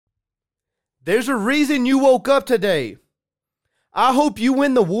There's a reason you woke up today. I hope you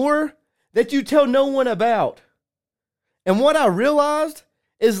win the war that you tell no one about. And what I realized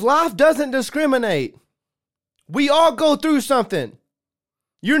is life doesn't discriminate. We all go through something.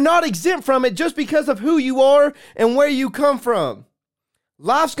 You're not exempt from it just because of who you are and where you come from.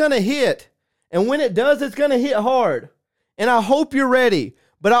 Life's going to hit. And when it does, it's going to hit hard. And I hope you're ready.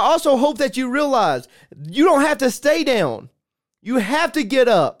 But I also hope that you realize you don't have to stay down. You have to get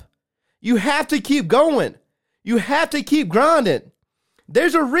up. You have to keep going. You have to keep grinding.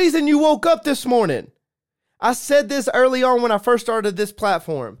 There's a reason you woke up this morning. I said this early on when I first started this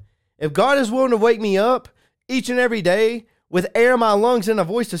platform. If God is willing to wake me up each and every day with air in my lungs and a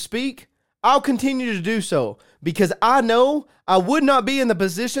voice to speak, I'll continue to do so because I know I would not be in the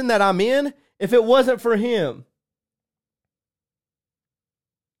position that I'm in if it wasn't for Him.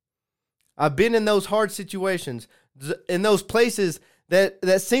 I've been in those hard situations, in those places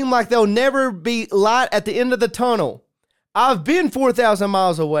that seem like they'll never be light at the end of the tunnel. I've been 4,000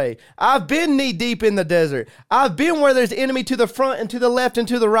 miles away. I've been knee deep in the desert. I've been where there's enemy to the front and to the left and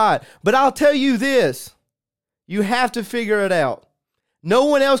to the right. But I'll tell you this, you have to figure it out. No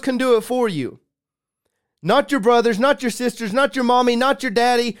one else can do it for you. Not your brothers, not your sisters, not your mommy, not your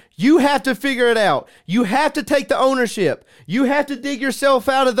daddy. You have to figure it out. You have to take the ownership. You have to dig yourself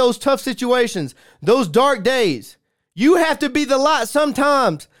out of those tough situations, those dark days. You have to be the light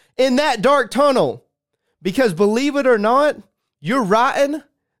sometimes in that dark tunnel. Because believe it or not, you're writing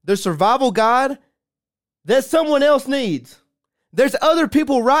the survival guide that someone else needs. There's other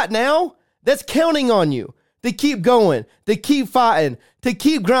people right now that's counting on you to keep going, to keep fighting, to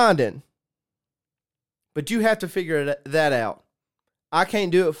keep grinding. But you have to figure that out. I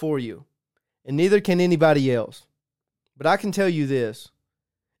can't do it for you, and neither can anybody else. But I can tell you this,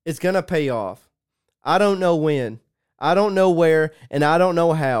 it's going to pay off. I don't know when, I don't know where, and I don't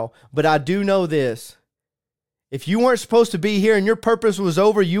know how, but I do know this. If you weren't supposed to be here and your purpose was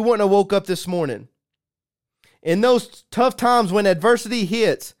over, you wouldn't have woke up this morning. In those tough times when adversity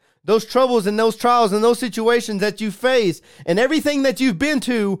hits, those troubles and those trials and those situations that you face and everything that you've been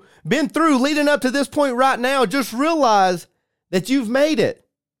through leading up to this point right now, just realize that you've made it.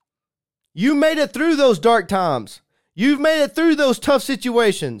 You made it through those dark times. You've made it through those tough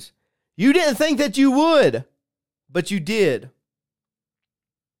situations. You didn't think that you would, but you did.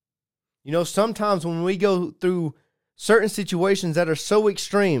 You know, sometimes when we go through certain situations that are so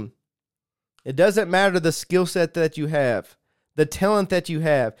extreme, it doesn't matter the skill set that you have, the talent that you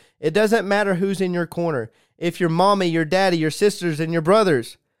have. It doesn't matter who's in your corner. If your mommy, your daddy, your sisters, and your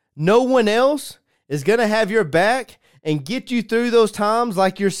brothers, no one else is going to have your back and get you through those times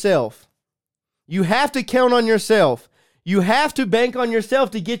like yourself. You have to count on yourself. You have to bank on yourself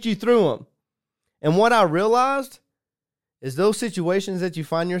to get you through them. And what I realized is those situations that you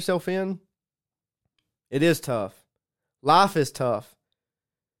find yourself in, it is tough. Life is tough.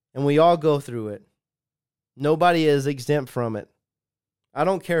 And we all go through it. Nobody is exempt from it. I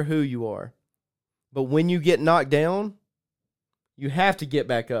don't care who you are. But when you get knocked down, you have to get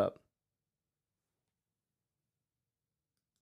back up.